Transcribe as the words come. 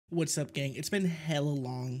What's up, gang? It's been hella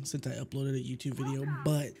long since I uploaded a YouTube video,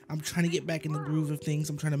 but I'm trying to get back in the groove of things.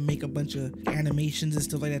 I'm trying to make a bunch of animations and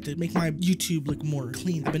stuff like that to make my YouTube look more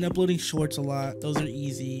clean. I've been uploading shorts a lot. Those are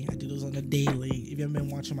easy. I do those on a daily. If you haven't been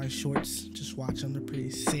watching my shorts, just watch them. They're pretty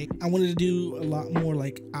sick. I wanted to do a lot more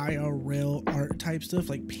like IRL art type stuff,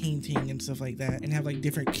 like painting and stuff like that, and have like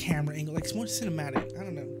different camera angles, like it's more cinematic. I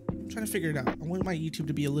don't know. Trying to figure it out. I want my YouTube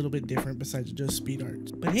to be a little bit different besides just speed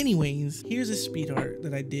art. But anyways, here's a speed art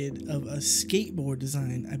that I did of a skateboard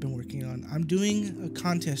design I've been working on. I'm doing a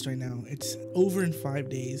contest right now. It's over in 5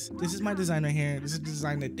 days. This is my design right here. This is the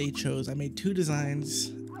design that they chose. I made 2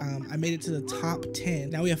 designs. I made it to the top 10.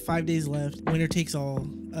 Now we have 5 days left. Winner takes all.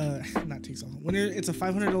 Not takes all. Winner, it's a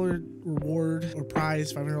 $500 reward or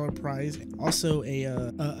prize, $500 prize. Also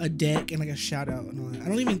a deck and like a shout out and all that. I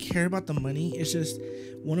don't even care about the money. It's just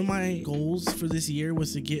one of my goals for this year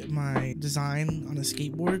was to get my design on a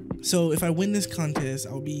skateboard. So if I win this contest,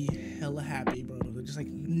 I'll be hella happy, bro. Just like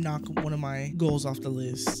knock one of my goals off the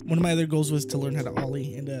list. One of my other goals was to learn how to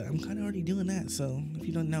ollie, and I'm kind of already doing that. So if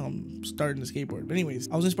you don't know, I'm starting to skateboard. But anyways,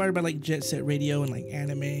 I was inspired by like Jet Set Radio and like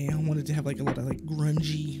anime. I wanted to have like a lot of like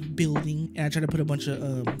grungy building, and I tried to put a bunch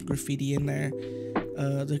of graffiti in there.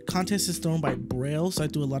 The contest is thrown by Braille, so I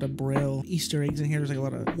do a lot of Braille Easter eggs in here. There's like a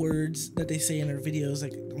lot of words that they say in their videos,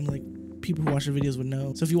 like only like people who watch their videos would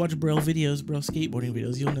know. So if you watch Braille videos, Braille skateboarding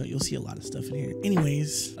videos, you'll see a lot of stuff in here.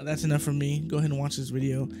 Anyways, that's enough from me. Go ahead and watch this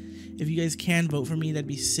video. If you guys can vote for me, that'd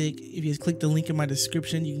be sick. If you guys click the link in my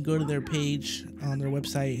description, you can go to their page on their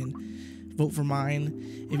website and vote for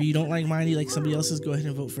mine. If you don't like mine, you like somebody else's, go ahead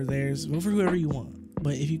and vote for theirs. Vote for whoever you want.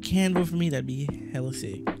 But if you can vote for me, that'd be hella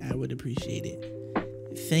sick. I would appreciate it.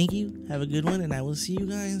 Thank you. Have a good one, and I will see you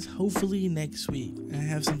guys hopefully next week. I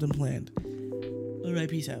have something planned. All right,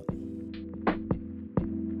 peace out.